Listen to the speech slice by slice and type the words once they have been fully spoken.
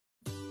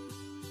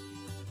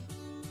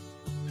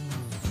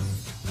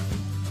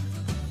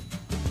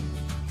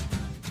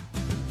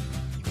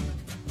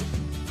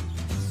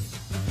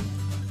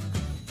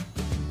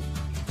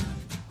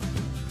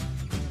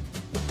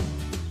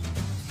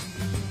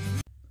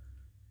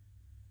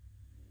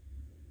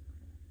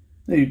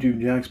Hey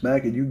YouTube, Jack's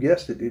back, and you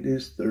guessed it, it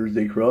is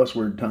Thursday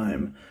crossword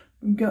time.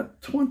 We've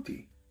got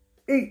 $28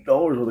 worth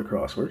of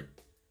crossword.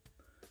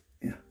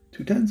 Yeah,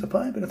 2 10s, a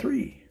 5, and a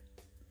 3.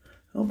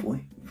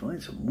 Hopefully, we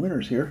find some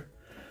winners here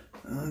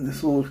on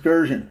this little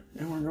excursion.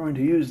 And we're going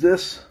to use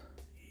this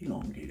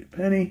elongated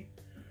penny,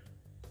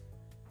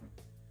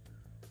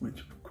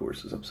 which of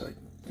course is upside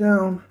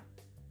down.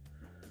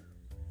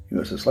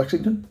 USS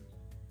Lexington,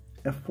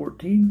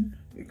 F-14,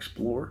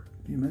 explore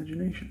the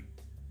imagination.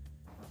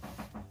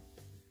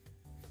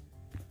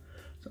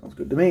 Sounds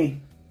good to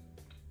me.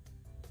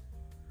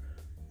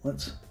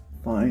 Let's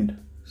find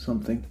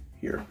something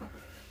here.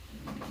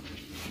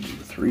 Do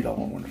the $3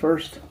 one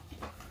first.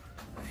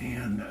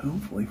 And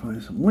hopefully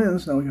find some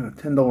wins. Now we got a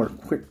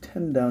 $10 quick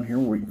 10 down here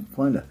where you can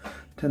find a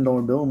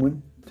 $10 bill and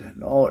win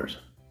 $10.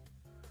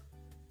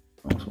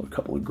 Also a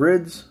couple of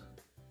grids.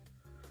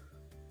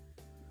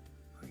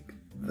 Like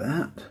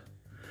that.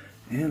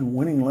 And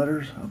winning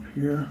letters up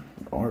here.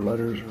 Or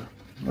letters or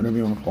whatever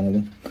you want to call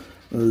them.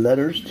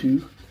 Letters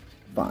to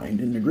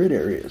find in the grid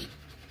areas.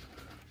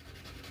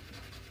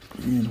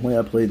 And the way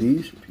I play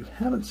these, if you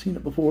haven't seen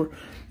it before,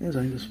 is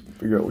I just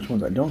figure out which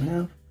ones I don't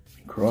have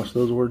and cross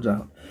those words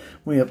out.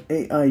 We have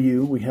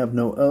A-I-U, we have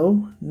no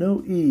O,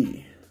 no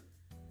E,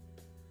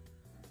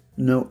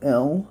 no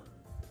L,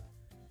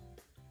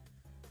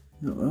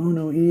 no O,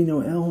 no E, no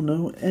L,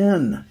 no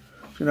N.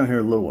 Let's go down here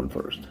a little one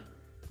first.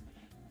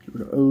 Get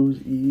rid of O's,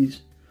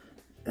 E's,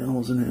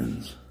 L's, and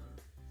N's.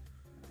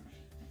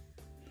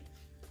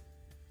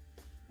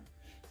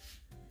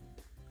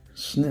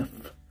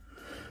 Sniff.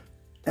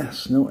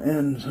 S, no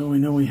N, so we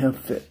know we have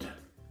fit.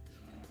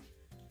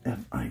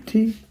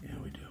 F-I-T, yeah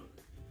we do.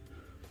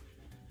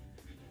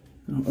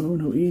 No O,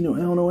 no E, no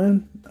L, no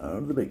N, out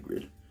of the big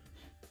grid.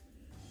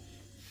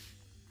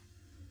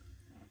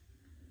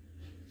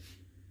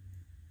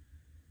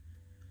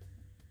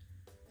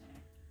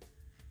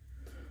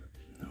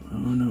 No O,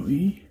 no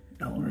E,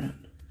 L or N.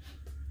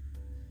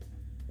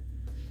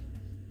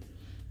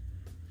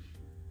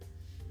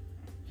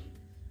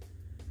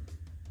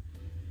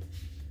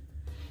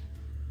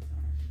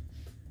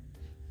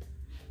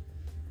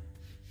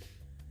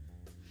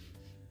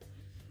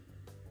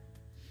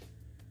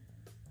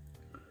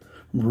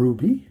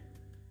 Ruby,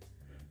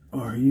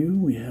 R-U,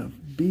 we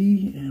have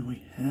B, and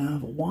we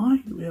have a Y.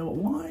 Do we have a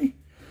Y?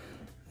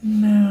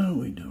 No,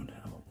 we don't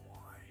have a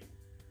Y.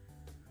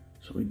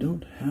 So we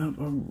don't have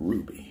a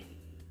Ruby.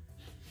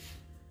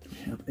 We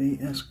have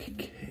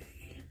A-S-K.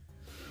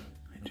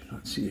 I do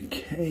not see a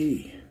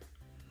K.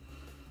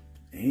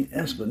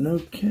 A-S, but no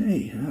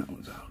K. That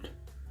one's out.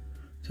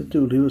 So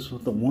to leave us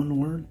with the one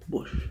word,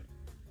 bush.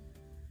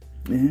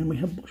 And we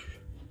have bush.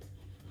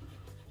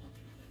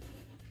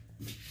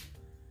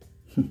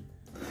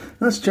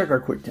 Let's check our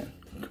quick 10.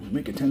 Can we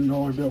make a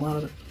 $10 bill out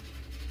of it?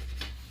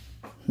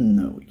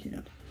 No, we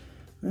can't.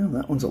 Well,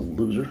 that one's a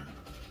loser.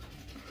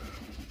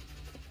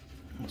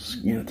 I'll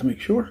scan it to make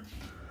sure.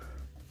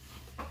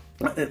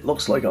 It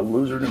looks like a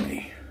loser to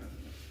me.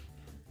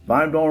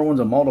 $5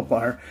 one's a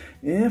multiplier.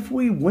 If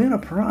we win a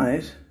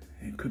prize,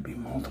 it could be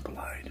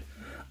multiplied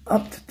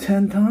up to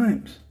 10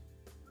 times.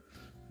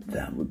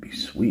 That would be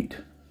sweet.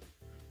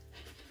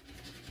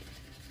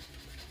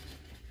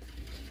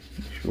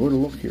 Sure to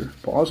look here.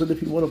 Pause it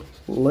if you want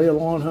to lay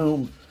along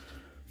home.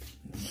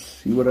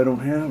 See what I don't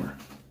have, or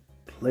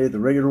play it the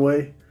regular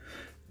way.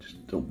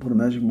 Just don't put a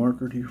magic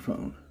marker to your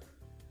phone.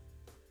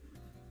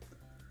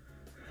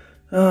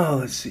 Oh,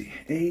 let's see.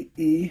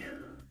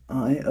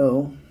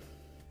 A-E-I-O.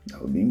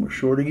 That would mean we're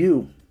short of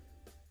U.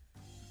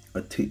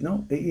 A T.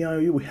 No,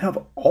 A-E-I-O-U. We have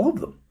all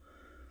of them.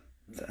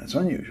 That's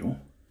unusual.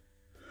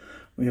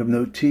 We have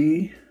no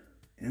T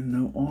and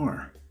no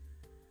R.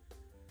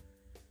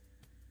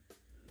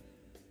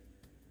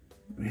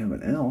 We have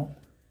an L.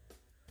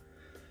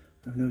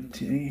 We have no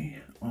T,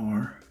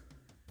 R.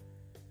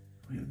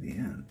 We have the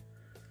N.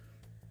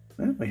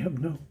 And we have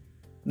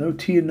no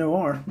T and no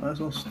R. Might as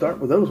well start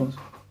with those ones.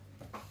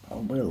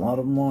 Probably a lot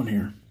of them on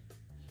here.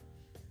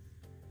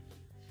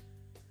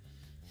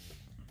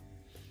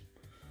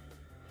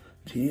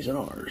 T's and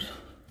R's.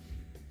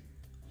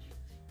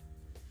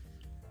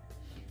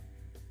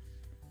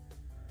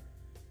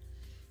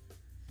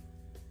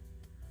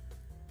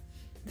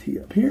 T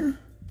up here.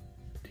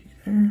 T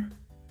there.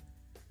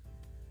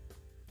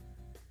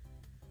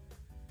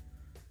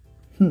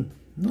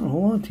 Not a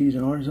whole lot of T's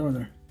and R's, are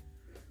there?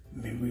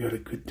 Maybe we got a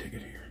good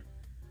ticket here.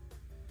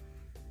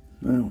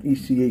 Well,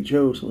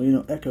 E-C-H-O, so you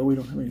know, echo, we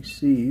don't have any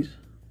C's.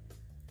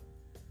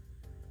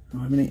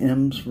 Don't have any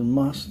M's for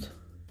must.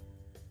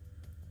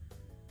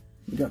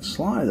 We got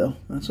sly, though.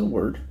 That's a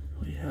word.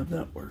 We have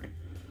that word.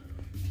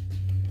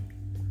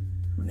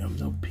 We have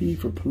no P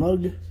for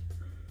plug.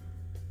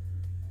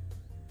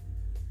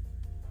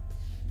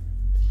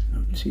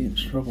 No T in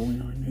struggle,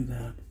 we already knew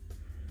that.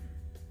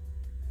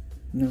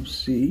 No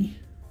C.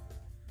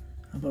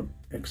 How about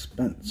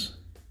expense?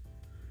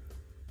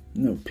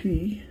 No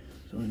P.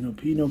 So no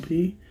P, no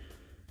P.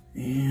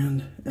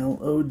 And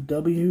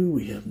L-O-W.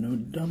 We have no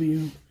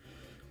W.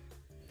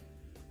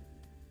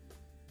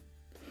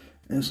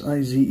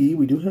 S-I-Z-E,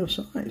 we do have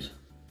size.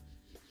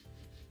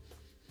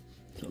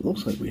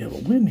 looks like we have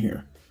a win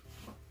here.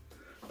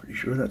 Pretty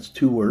sure that's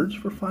 2 words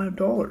for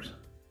 $5.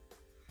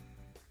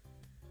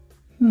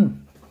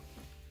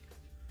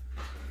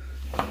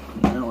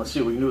 Now let's see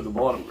what we can do with the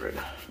bottom grid.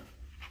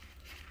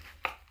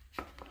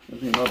 The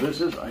thing about this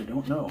is I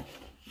don't know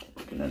what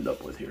we can end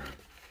up with here.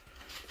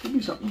 Could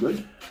be something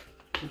good.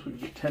 If we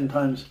get 10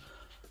 times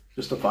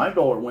just a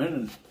 $5 win,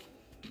 and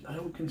I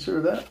would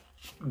consider that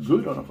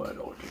good on a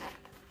 $5 ticket.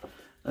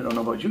 I don't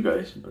know about you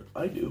guys, but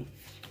I do.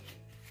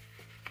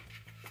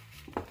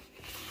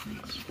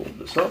 Let's fold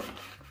this up.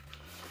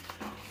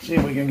 See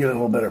if we can get a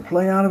little better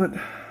play out of it.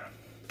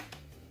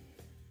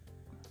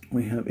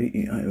 We have A,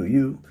 E, I, O,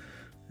 U,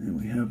 and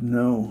we have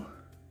no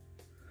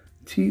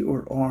T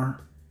or R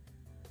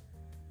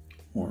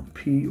or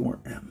P or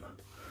M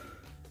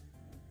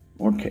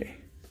or K.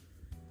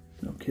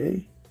 No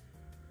K.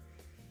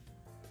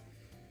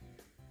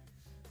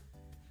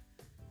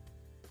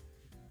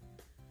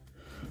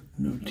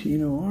 No T,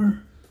 no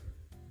R.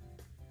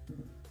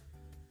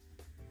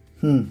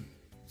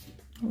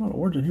 A lot of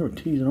words in here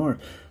with T's and R's.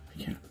 I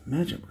can't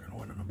imagine we're going to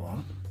win on the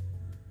bottom.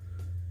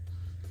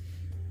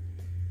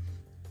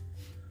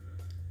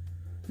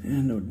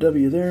 And no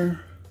W there.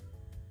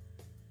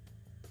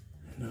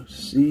 And no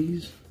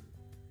C's.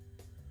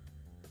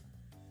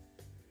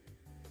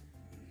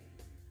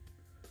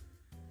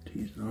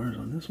 T's and R's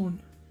on this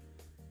one.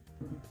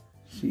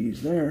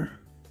 C's there.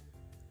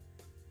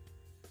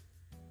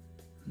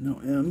 No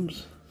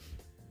M's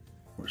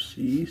or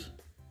C's.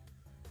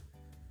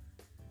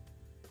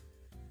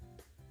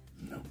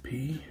 No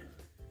P.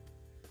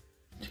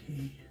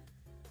 T.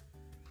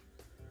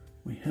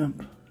 We have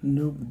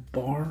no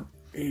bar,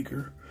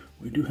 acre.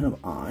 We do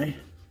have I.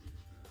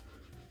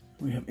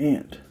 We have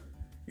ant.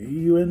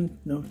 A-U-N,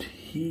 no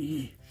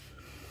T.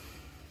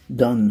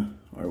 Done.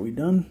 Are we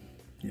done?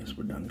 Yes,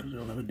 we're done because we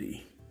don't have a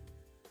D.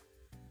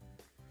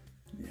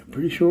 Yeah,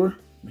 pretty sure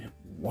we have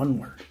 1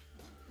 word.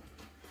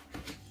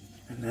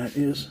 And that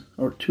is,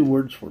 or 2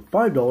 words for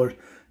 $5,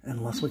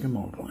 unless we can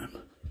multiply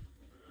them.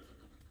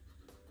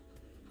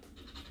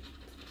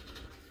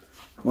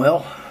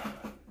 Well,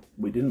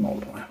 we didn't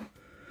multiply them.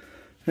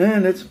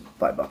 And it's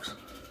 $5.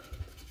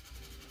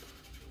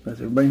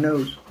 As everybody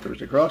knows,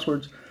 Thursday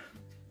Crosswords,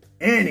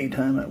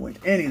 anytime I win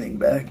anything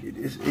back, it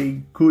is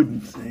a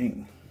good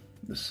thing.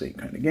 The same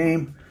kind of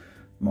game.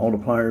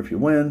 Multiplier if you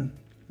win,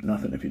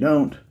 nothing if you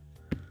don't.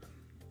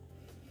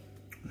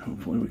 And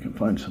hopefully we can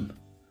find some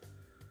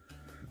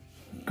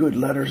good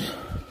letters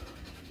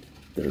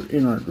that are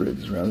in our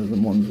grids rather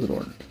than ones that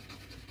aren't.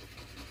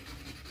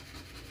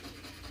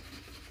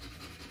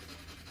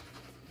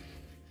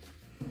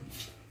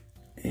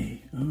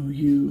 A, O,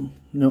 U,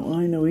 no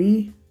I, no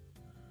E.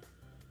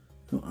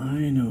 No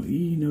I, no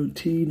E, no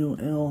T, no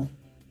L.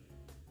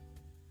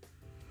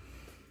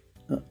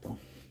 Uh-oh.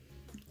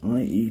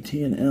 I, E,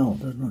 T, and L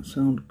does not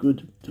sound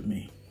good to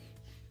me.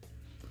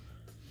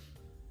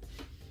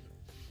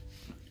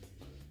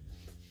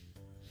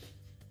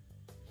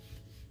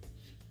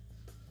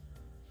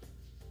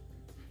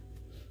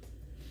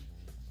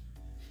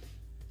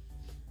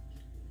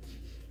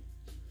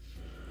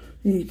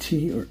 E,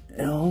 T, or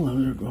L,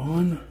 those are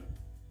gone.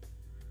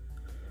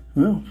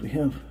 Well, if we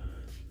have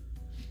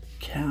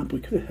cap, we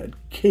could have had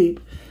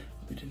cape.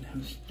 We didn't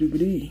have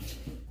stupid E.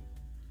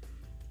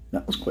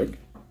 That was quick.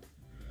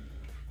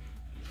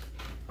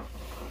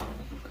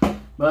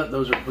 But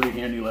those are pretty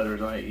handy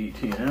letters, I, E,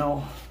 T, and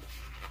L.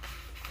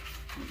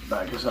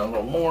 Back us out a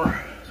little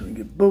more so we can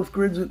get both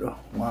grids in. Oh,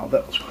 wow,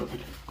 that was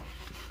crooked.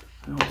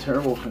 How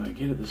terrible can I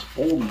get at this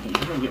folding thing?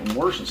 It's going to get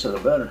worse instead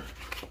of better.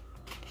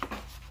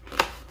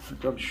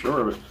 I'm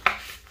sure of it.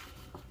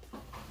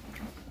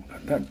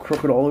 Got that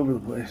crooked all over the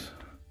place.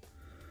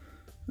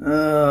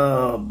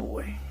 Oh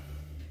boy.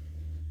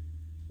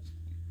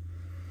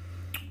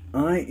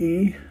 I,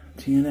 E,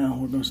 T, and L.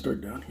 We're going to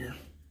start down here.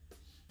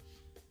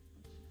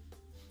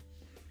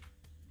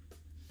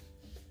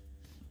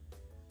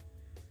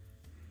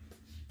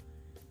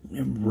 We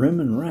have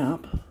rim and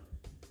wrap.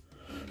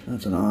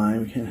 That's an I.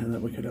 We can't have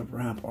that. We could have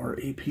wrap.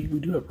 R-A-P. We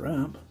do have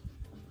wrap.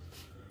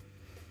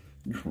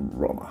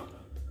 Drama.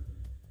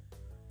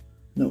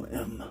 No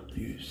M,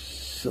 you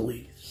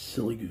silly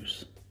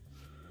goose.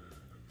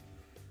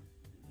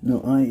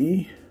 No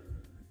I-E,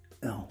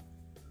 L,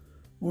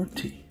 or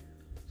T.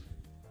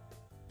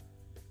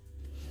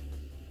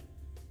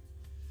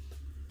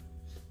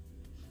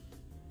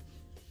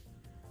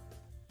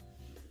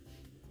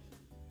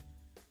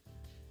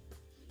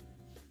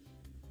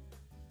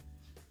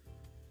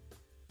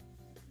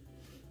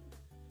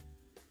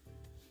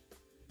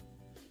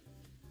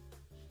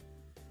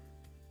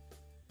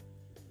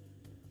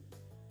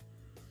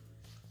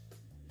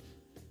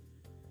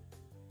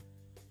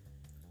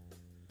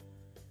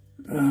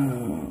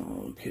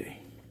 Okay.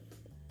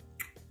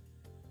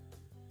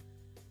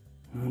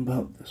 How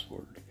about this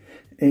word?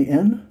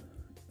 A-N-O-U-N.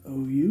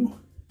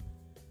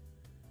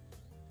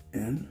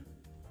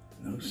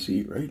 No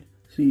C, right?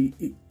 C,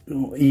 E,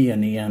 no, E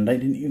in the end. I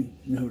didn't even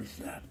notice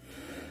that.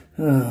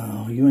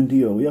 Oh,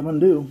 U-N-D-O. We have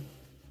undo.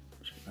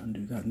 Should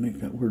undo that and make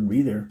that word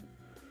be there.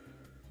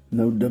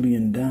 No W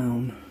and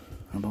down.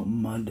 How about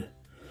mud?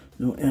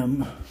 No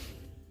M.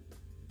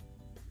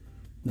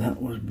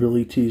 That was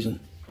really teasing.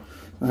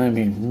 I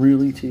mean,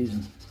 really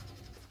teasing.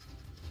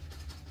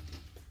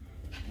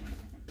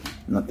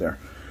 Not there.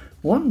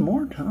 One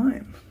more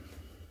time.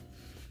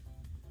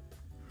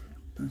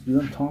 Let's do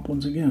them top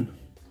ones again.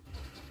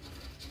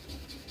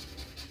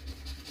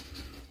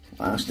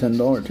 Last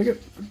 $10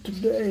 ticket for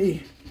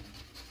today.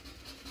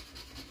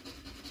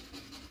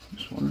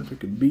 Just wonder if it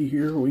could be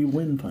here. We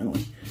win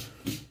finally.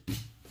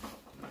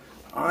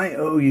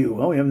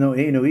 IOU. Oh, we have no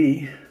A, no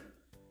E.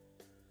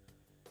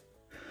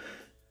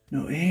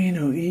 No A,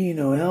 no E,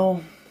 no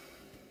L.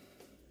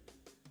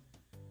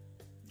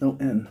 No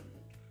N.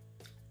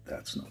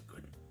 That's not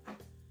good.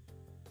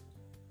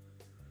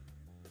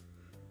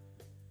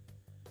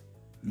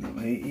 No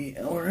A, E,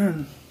 L, or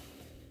N.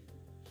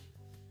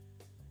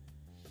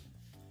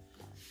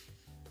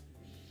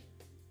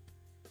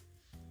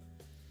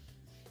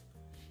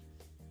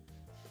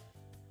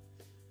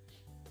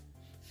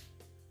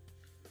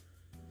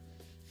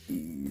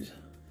 E's,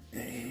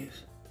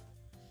 A's.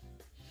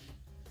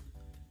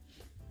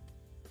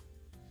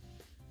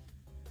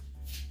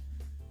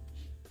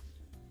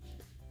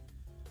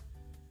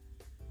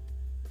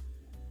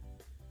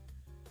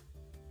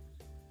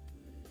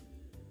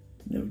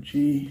 No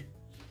G.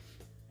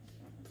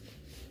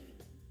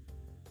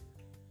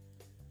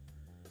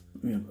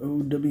 We have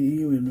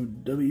O-W-E, we have no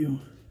W.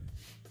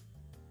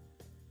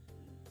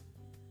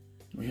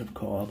 We have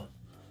Cobb.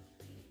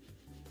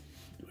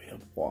 We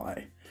have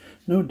Y.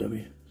 No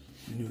W.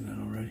 I knew that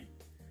already.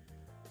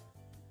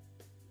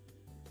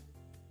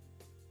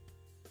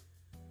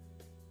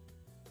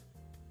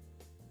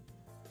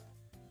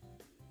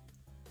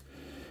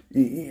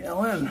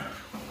 E-E-L-N.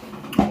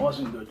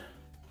 Wasn't good.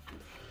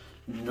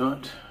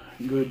 Not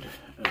good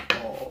at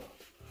all.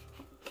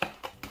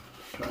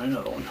 Try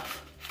another one.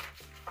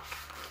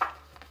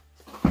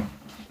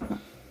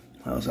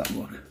 How's that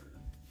look?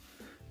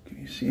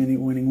 Can you see any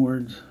winning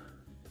words?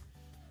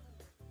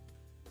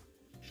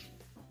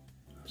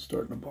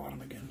 Start at the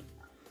bottom again.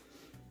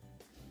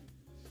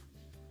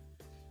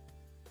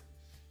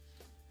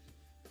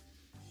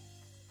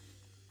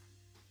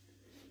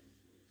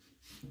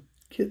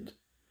 Kit.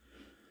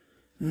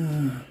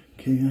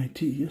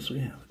 K-I-T. Yes, we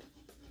have it.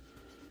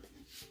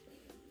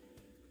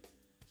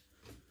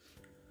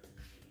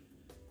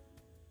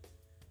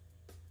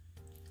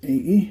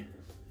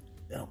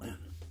 A-E-L-N.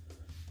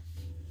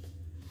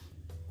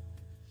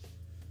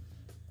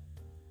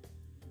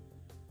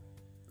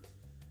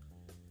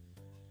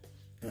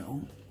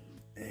 L-A-E.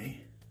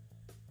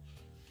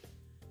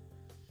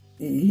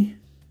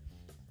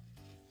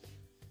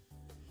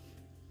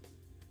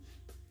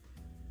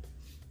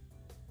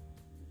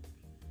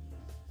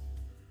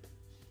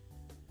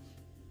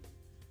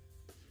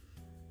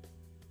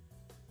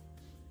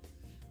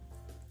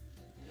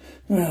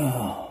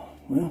 Oh,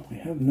 well, we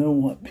have no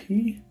what,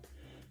 P?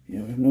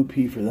 Yeah, we have no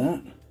P for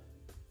that.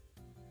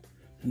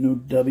 And no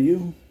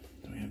W.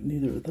 We have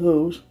neither of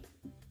those.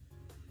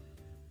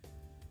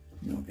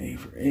 No A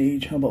for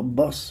age. How about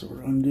bus or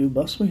undo?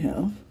 Bus we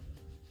have.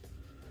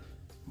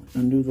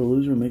 Undo the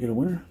loser, make it a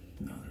winner.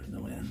 No, there's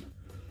no N.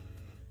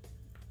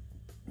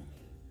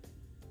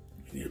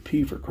 We need a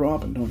P for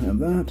crop and don't have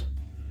that.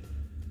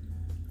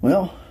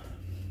 Well,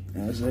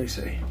 as they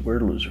say, we're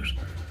losers.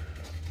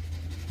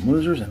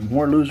 Losers and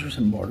more losers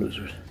and more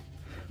losers.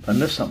 If I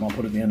missed something, I'll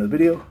put it at the end of the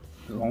video,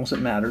 as long as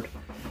it mattered.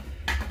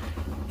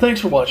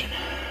 Thanks for watching.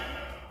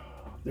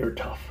 They're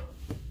tough.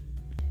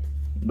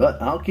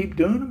 But I'll keep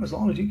doing them as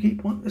long as you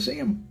keep wanting to see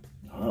them.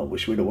 I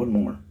wish we'd have won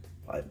more.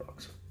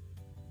 $5.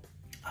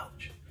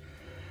 Ouch.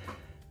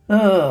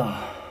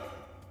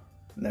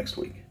 Next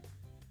week.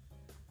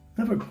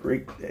 Have a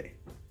great day.